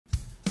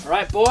All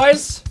right,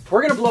 boys,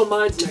 we're gonna blow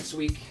minds next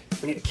week.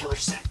 We need a killer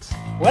set.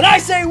 When I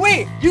say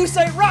we, you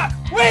say rock.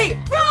 We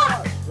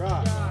rock.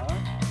 Rock.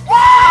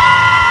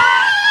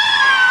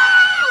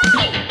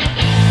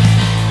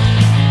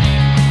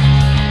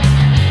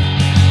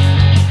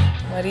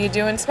 What are you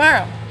doing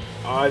tomorrow?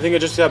 I think I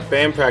just got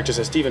band practice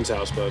at Steven's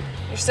house, but...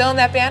 You're still in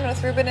that band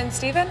with Ruben and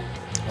Steven?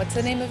 What's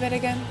the name of it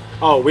again?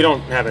 Oh, we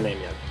don't have a name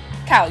yet.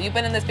 Kyle, you've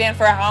been in this band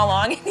for how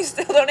long and you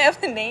still don't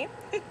have a name?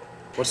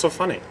 What's so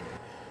funny?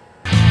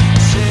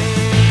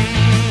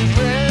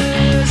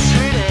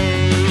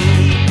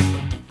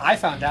 I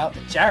found out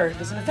that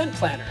Jared is an event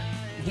planner,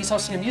 and he's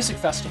hosting a music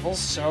festival,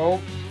 so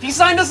he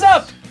signed us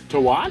up! To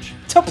watch?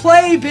 To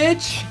play,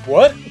 bitch!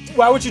 What?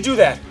 Why would you do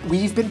that?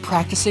 We've been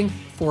practicing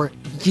for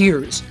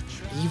years.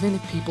 Even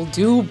if people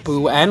do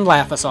boo and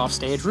laugh us off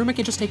stage, Rumi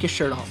can just take his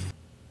shirt off.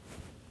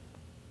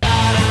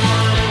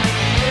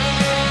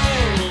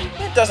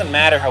 It doesn't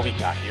matter how we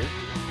got here.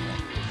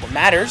 What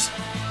matters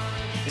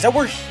is that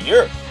we're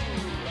here.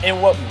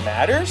 And what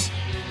matters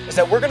is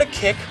that we're gonna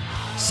kick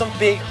some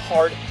big,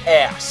 hard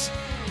ass.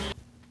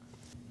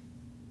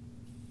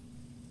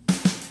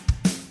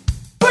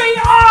 We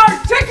are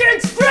Chicken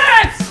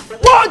Strips!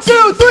 1,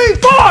 2, 3,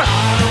 4!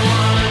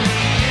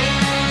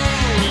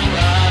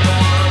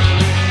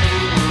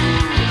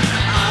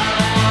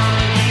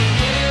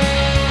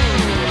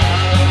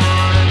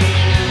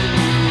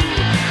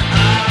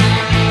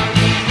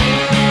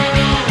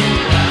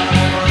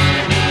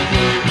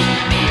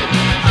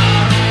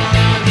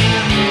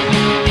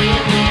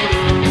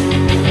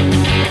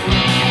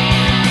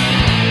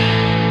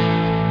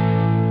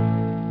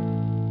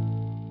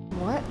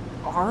 What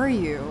are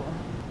you?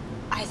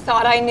 I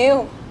thought I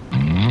knew.